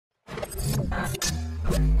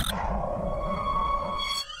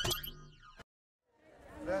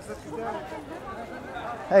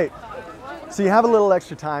Hey, so you have a little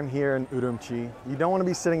extra time here in Urumqi. You don't want to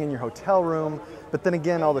be sitting in your hotel room, but then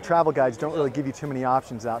again, all the travel guides don't really give you too many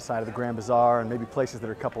options outside of the Grand Bazaar and maybe places that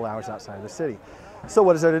are a couple hours outside of the city. So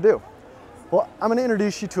what is there to do? Well, I'm going to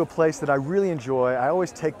introduce you to a place that I really enjoy. I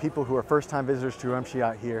always take people who are first-time visitors to Urumqi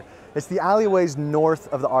out here. It's the alleyways north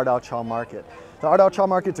of the ErDaoQiao market. The ErDaoQiao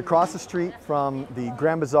market's across the street from the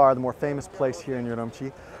Grand Bazaar, the more famous place here in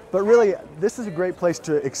Urumqi. But really, this is a great place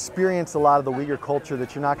to experience a lot of the Uyghur culture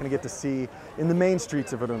that you're not going to get to see in the main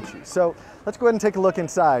streets of Urumqi. So let's go ahead and take a look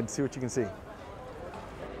inside, see what you can see.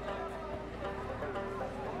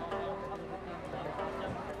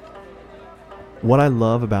 What I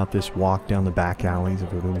love about this walk down the back alleys of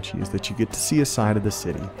Urumqi is that you get to see a side of the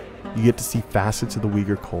city. You get to see facets of the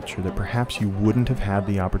Uyghur culture that perhaps you wouldn't have had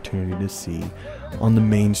the opportunity to see on the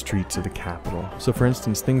main streets of the capital. So for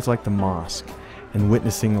instance, things like the mosque, and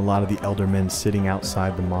witnessing a lot of the elder men sitting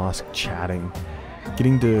outside the mosque chatting,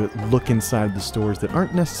 getting to look inside the stores that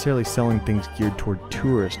aren't necessarily selling things geared toward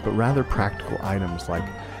tourists, but rather practical items like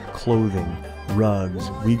clothing, rugs,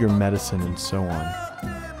 Uyghur medicine, and so on.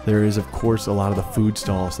 There is, of course, a lot of the food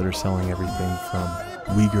stalls that are selling everything from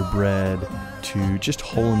Uyghur bread to just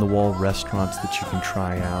hole-in-the-wall restaurants that you can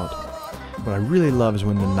try out. What I really love is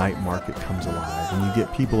when the night market comes alive and you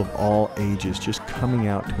get people of all ages just coming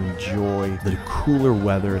out to enjoy the cooler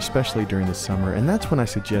weather, especially during the summer. And that's when I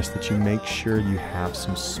suggest that you make sure you have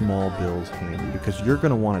some small bills handy, because you're going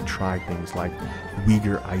to want to try things like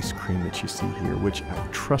Uyghur ice cream that you see here, which,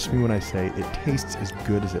 trust me when I say, it tastes as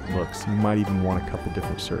good as it looks. You might even want a couple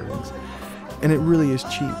different servings. And it really is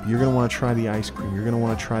cheap. You're going to want to try the ice cream. You're going to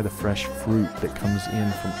want to try the fresh fruit that comes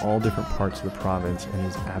in from all different parts of the province and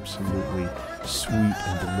is absolutely sweet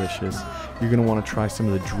and delicious. You're going to want to try some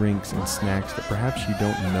of the drinks and snacks that perhaps you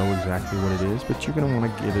don't know exactly what it is, but you're going to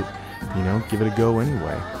want to give it a go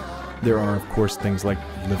anyway. There are, of course, things like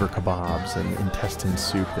liver kebabs and intestine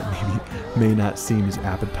soup that maybe may not seem as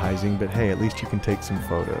appetizing, but hey, at least you can take some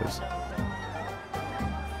photos.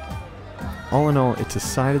 All in all, it's a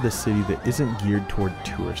side of the city that isn't geared toward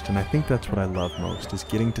tourists, and I think that's what I love most, is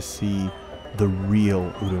getting to see the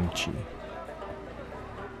real Urumqi.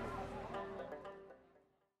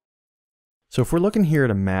 So if we're looking here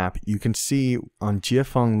at a map, you can see on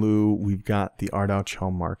Jiefenglu we've got the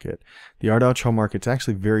ErDaoQiao market. The ErDaoQiao market's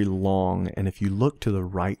actually very long, and if you look to the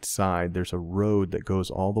right side, there's a road that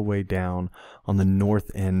goes all the way down on the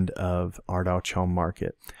north end of ErDaoQiao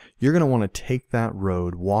market. You're going to want to take that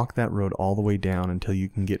road, walk that road all the way down until you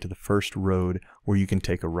can get to the first road where you can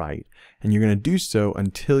take a right. And you're going to do so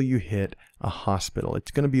until you hit a hospital.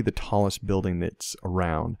 It's going to be the tallest building that's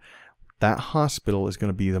around. That hospital is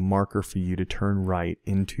going to be the marker for you to turn right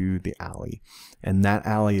into the alley. And that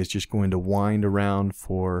alley is just going to wind around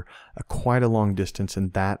for quite a long distance,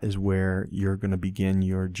 and that is where you're going to begin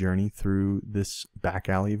your journey through this back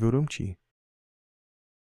alley of Urumqi.